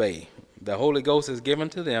that obey. The Holy Ghost is given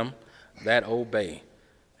to them that obey.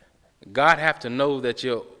 God have to know that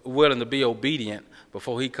you're willing to be obedient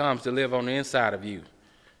before he comes to live on the inside of you.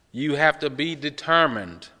 You have to be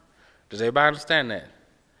determined. Does everybody understand that?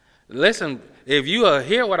 Listen, if you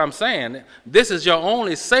hear what I'm saying, this is your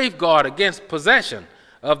only safeguard against possession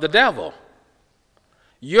of the devil.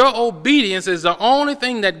 Your obedience is the only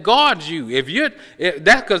thing that guards you.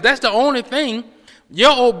 Because that's the only thing.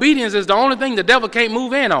 Your obedience is the only thing the devil can't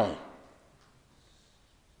move in on.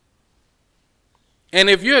 And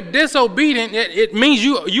if you're disobedient, it means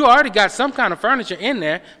you already got some kind of furniture in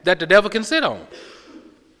there that the devil can sit on.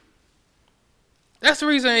 That's the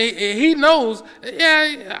reason he knows,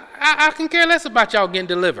 I can care less about y'all getting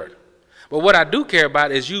delivered. But what I do care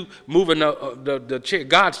about is you moving the chair,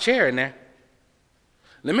 God's chair in there.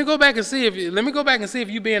 Let me go back and see if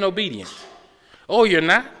you're being obedient. Oh, you're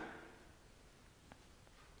not?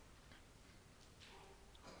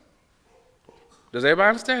 Does everybody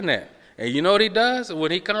understand that? And you know what he does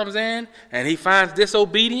when he comes in and he finds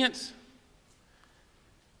disobedience?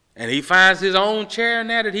 And he finds his own chair in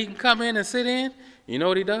there that he can come in and sit in? You know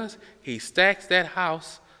what he does? He stacks that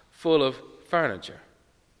house full of furniture.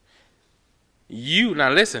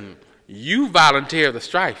 Now listen, you volunteer the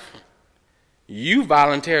strife. You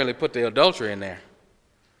voluntarily put the adultery in there.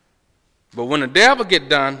 But when the devil get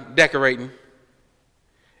done decorating,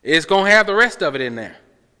 it's going to have the rest of it in there.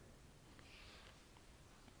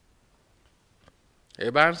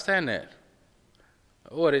 Everybody understand that?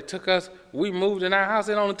 We moved in our house,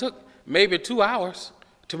 it only took maybe 2 hours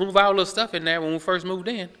to move our little stuff in there when we first moved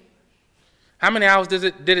in. How many hours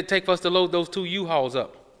did it take for us to load those 2 U-Hauls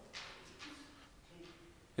up?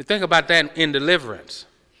 You think about that in deliverance.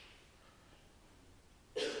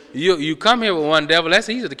 You come here with one devil, that's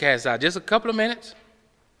easy to cast out, just a couple of minutes.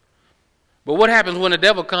 But what happens when the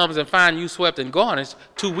devil comes and finds you swept and garnished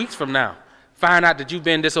 2 weeks from now? Find out that you've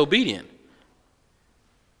been disobedient.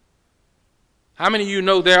 How many of you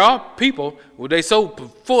know there are people, they're so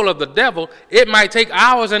full of the devil, it might take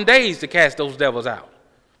hours and days to cast those devils out.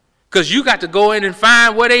 Because you got to go in and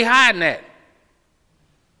find where they hiding at.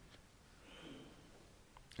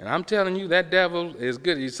 And I'm telling you, that devil is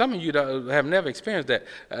good. Some of you have never experienced that.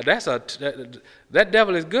 That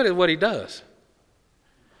devil is good at what he does.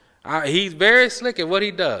 He's very slick at what he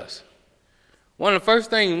does. One of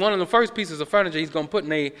the first pieces of furniture he's going to put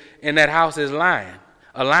in that house is a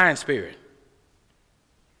lion spirit.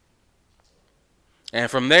 And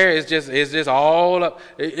from there, it's just all up.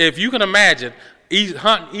 If you can imagine,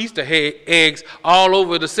 hunting Easter eggs all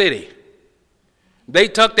over the city. They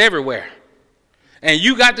tucked everywhere. And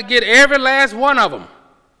you got to get every last one of them.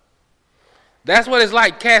 That's what it's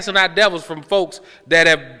like casting out devils from folks that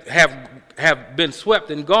have been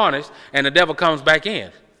swept and garnished, and the devil comes back in.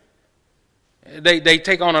 They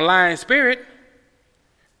take on a lion spirit,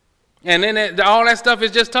 and then all that stuff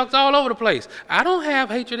is just tucked all over the place. I don't have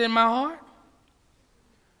hatred in my heart.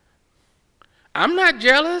 I'm not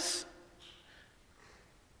jealous.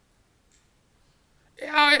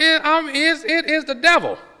 It is the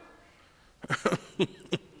devil.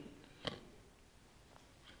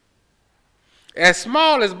 As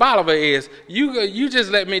small as Bolivar is, you just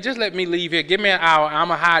let me leave here. Give me an hour. I'm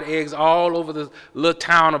gonna hide eggs all over the little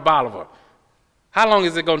town of Bolivar. How long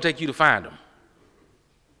is it gonna take you to find them?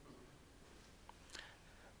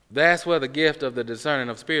 That's where the gift of the discerning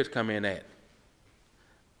of spirits come in at.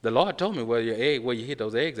 The Lord told me where you hid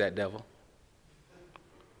those eggs at, devil.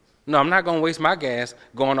 No, I'm not going to waste my gas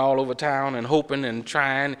going all over town and hoping and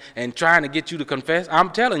trying to get you to confess. I'm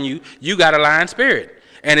telling you, you got a lying spirit.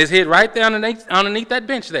 And it's hid right there underneath that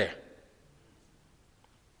bench there.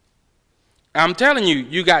 I'm telling you,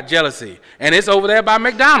 you got jealousy. And it's over there by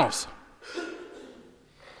McDonald's.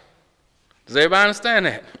 Does everybody understand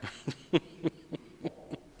that?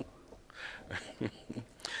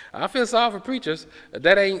 I feel sorry for preachers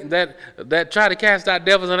that try to cast out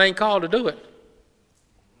devils and ain't called to do it.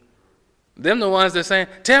 Them the ones that saying,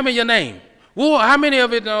 tell me your name. Well, how many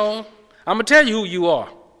of it know? I'm going to tell you who you are.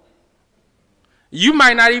 You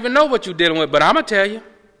might not even know what you're dealing with, but I'm going to tell you.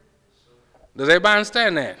 Does everybody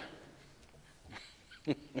understand that?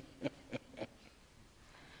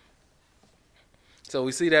 So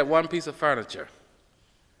we see that one piece of furniture.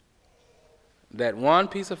 That one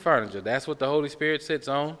piece of furniture, that's what the Holy Spirit sits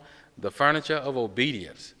on, the furniture of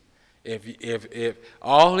obedience. If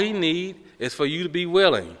all he needs is for you to be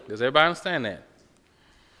willing. Does everybody understand that?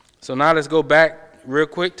 So now let's go back real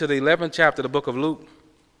quick to the 11th chapter of the book of Luke.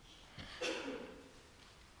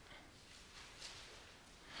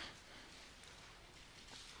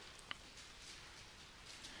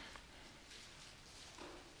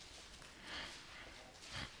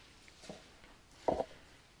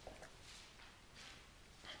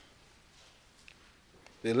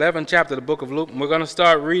 The 11th chapter of the book of Luke, and we're going to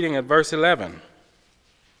start reading at verse 11.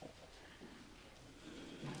 It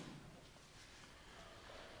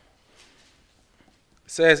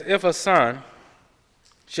says, if a son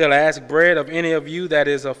shall ask bread of any of you that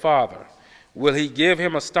is a father, will he give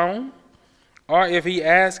him a stone? Or if he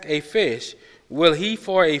ask a fish, will he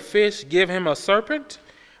for a fish give him a serpent?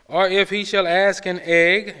 Or if he shall ask an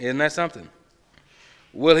egg, isn't that something?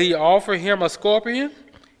 Will he offer him a scorpion?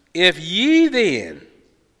 If ye then,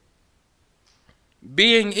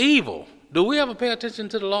 being evil, do we ever pay attention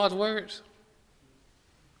to the Lord's words?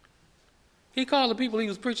 He called the people he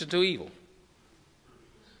was preaching to evil.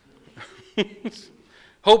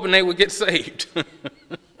 Hoping they would get saved.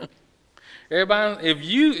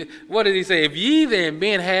 Everybody, what did he say? If ye then,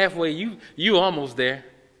 being halfway, you almost there.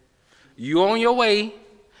 You on your way.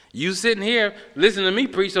 You sitting here listening to me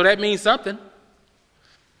preach, so that means something.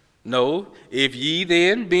 No, if ye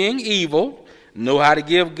then, being evil, know how to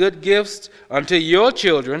give good gifts unto your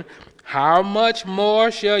children, how much more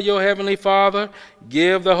shall your heavenly Father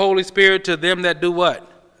give the Holy Spirit to them that do what?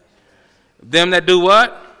 Them that do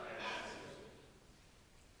what?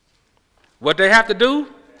 What they have to do?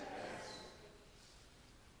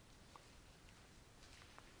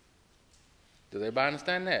 Does everybody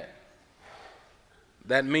understand that?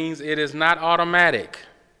 That means it is not automatic.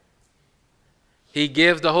 He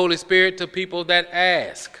gives the Holy Spirit to people that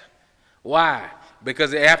ask. Why?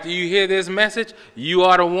 Because after you hear this message, you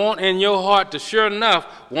ought to want in your heart to sure enough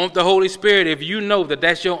want the Holy Spirit if you know that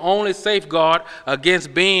that's your only safeguard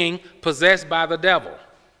against being possessed by the devil.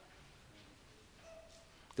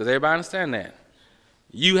 Does everybody understand that?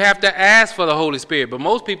 You have to ask for the Holy Spirit, but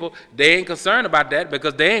most people, they ain't concerned about that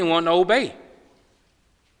because they ain't want to obey.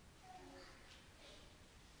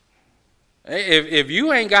 If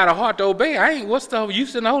you ain't got a heart to obey, what's the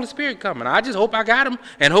use in the Holy Spirit coming? I just hope I got him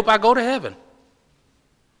and hope I go to heaven.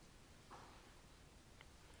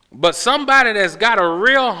 But somebody that's got a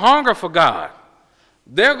real hunger for God,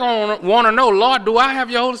 they're going to want to know, Lord, do I have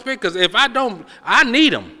your Holy Spirit? Because if I don't, I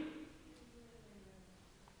need him.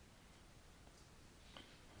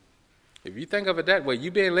 If you think of it that way,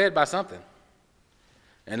 you're being led by something.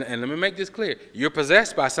 And let me make this clear. You're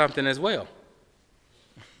possessed by something as well.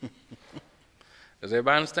 Does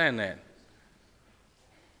everybody understand that?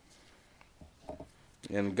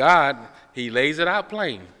 And God, he lays it out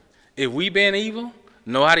plain. If we being evil,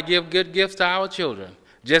 know how to give good gifts to our children.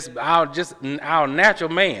 Just our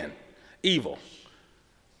natural man, evil.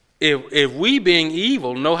 If we being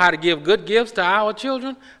evil know how to give good gifts to our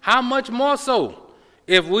children, how much more so?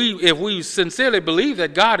 If we sincerely believe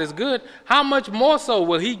that God is good, how much more so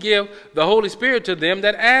will he give the Holy Spirit to them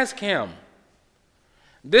that ask him?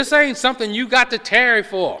 This ain't something you got to tarry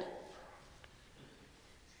for.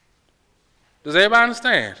 Does everybody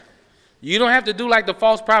understand? You don't have to do like the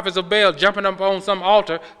false prophets of Baal, jumping up on some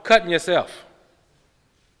altar, cutting yourself.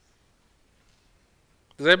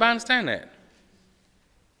 Does everybody understand that?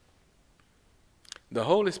 The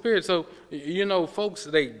Holy Spirit, so, folks,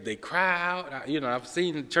 they cry out. I've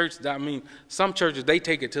seen some churches, they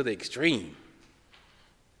take it to the extreme.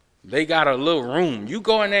 They got a little room. You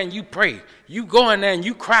go in there and you pray. You go in there and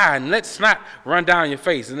you cry and let snot run down your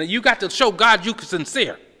face. And then you got to show God you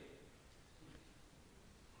sincere.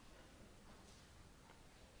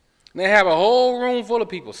 And they have a whole room full of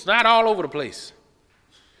people, snot all over the place.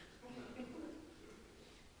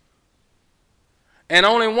 And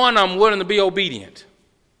only one of them willing to be obedient.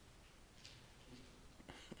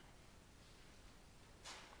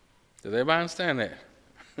 Does everybody understand that?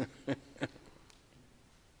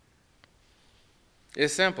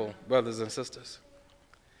 It's simple, brothers and sisters.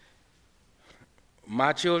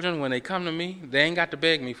 My children, when they come to me, they ain't got to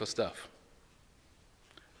beg me for stuff.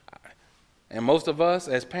 And most of us,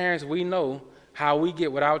 as parents, we know how we get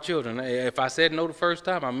with our children. If I said no the first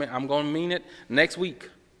time, I'm going to mean it next week.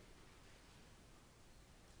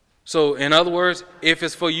 So in other words, if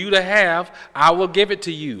it's for you to have, I will give it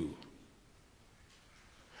to you.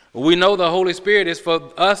 We know the Holy Spirit is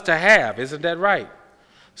for us to have. Isn't that right?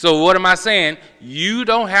 So what am I saying? You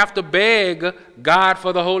don't have to beg God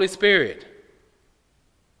for the Holy Spirit.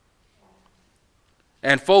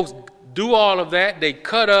 And folks do all of that. They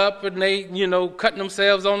cut up and they, cutting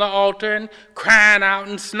themselves on the altar and crying out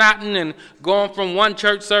and snotting and going from one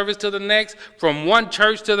church service to the next, from one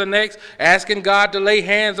church to the next, asking God to lay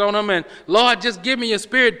hands on them and, Lord, just give me your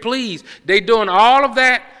spirit, please. They doing all of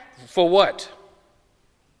that for what?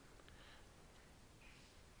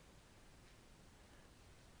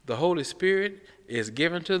 The Holy Spirit is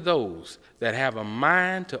given to those that have a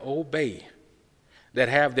mind to obey, that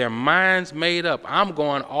have their minds made up. I'm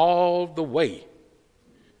going all the way.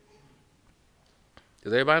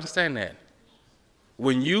 Does everybody understand that?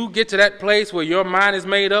 When you get to that place where your mind is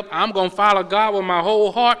made up, I'm going to follow God with my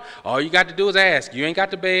whole heart, all you got to do is ask. You ain't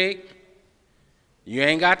got to beg. You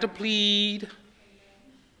ain't got to plead.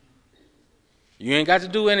 You ain't got to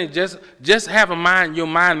do anything. Just have your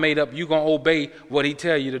mind made up. You're going to obey what he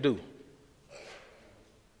tell you to do.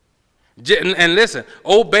 And listen,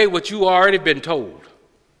 obey what you already been told.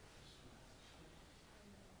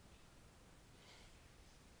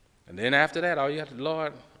 And then after that, all you have to,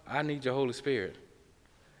 Lord, I need your Holy Spirit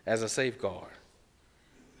as a safeguard.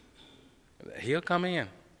 He'll come in.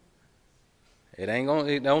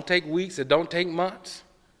 It don't take weeks. It don't take months.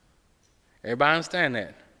 Everybody understand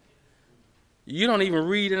that? You don't even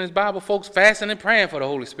read in his Bible, folks fasting and praying for the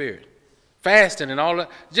Holy Spirit. Fasting and all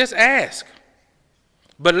that. Just ask.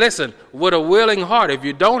 But listen, with a willing heart, if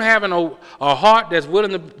you don't have a heart that's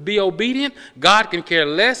willing to be obedient, God can care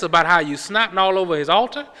less about how you snotting all over his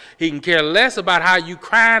altar. He can care less about how you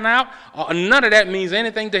crying out. None of that means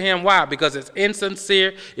anything to him. Why? Because it's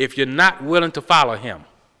insincere if you're not willing to follow him.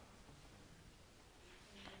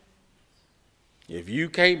 If you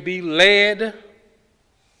can't be led,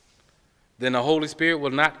 then the Holy Spirit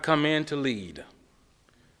will not come in to lead.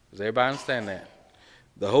 Does everybody understand that?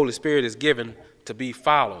 The Holy Spirit is given to be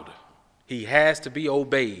followed. He has to be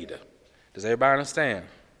obeyed. Does everybody understand?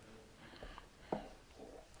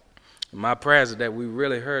 My prayers is that we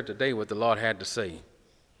really heard today what the Lord had to say.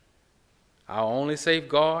 Our only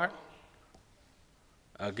safeguard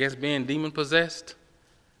against being demon-possessed,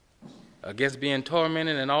 against being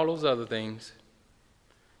tormented and all those other things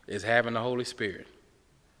is having the Holy Spirit.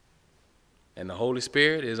 And the Holy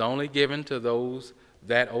Spirit is only given to those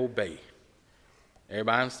that obey.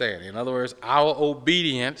 Everybody understand? In other words, our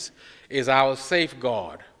obedience is our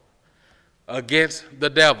safeguard against the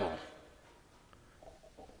devil.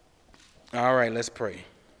 All right, let's pray.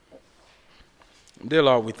 Dear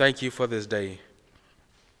Lord, we thank you for this day.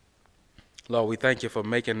 Lord, we thank you for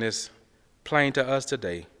making this plain to us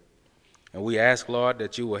today. And we ask, Lord,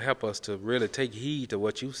 that you will help us to really take heed to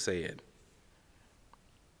what you said.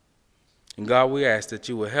 And God, we ask that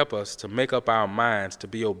you will help us to make up our minds to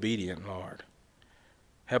be obedient, Lord.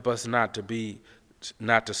 Help us not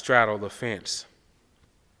to straddle the fence.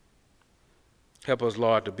 Help us,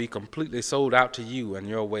 Lord, to be completely sold out to you and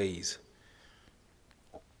your ways.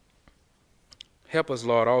 Help us,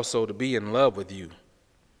 Lord, also to be in love with you,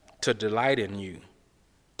 to delight in you,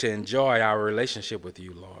 to enjoy our relationship with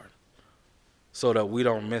you, Lord, so that we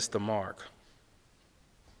don't miss the mark.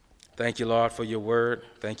 Thank you, Lord, for your word.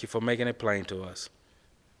 Thank you for making it plain to us.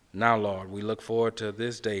 Now, Lord, we look forward to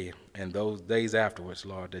this day and those days afterwards,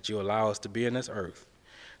 Lord, that you allow us to be in this earth,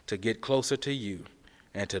 to get closer to you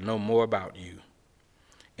and to know more about you.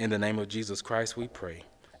 In the name of Jesus Christ, we pray.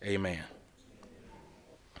 Amen.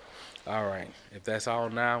 All right. If that's all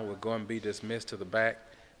now, we're going to be dismissed to the back,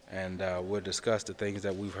 and we'll discuss the things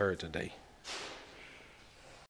that we've heard today.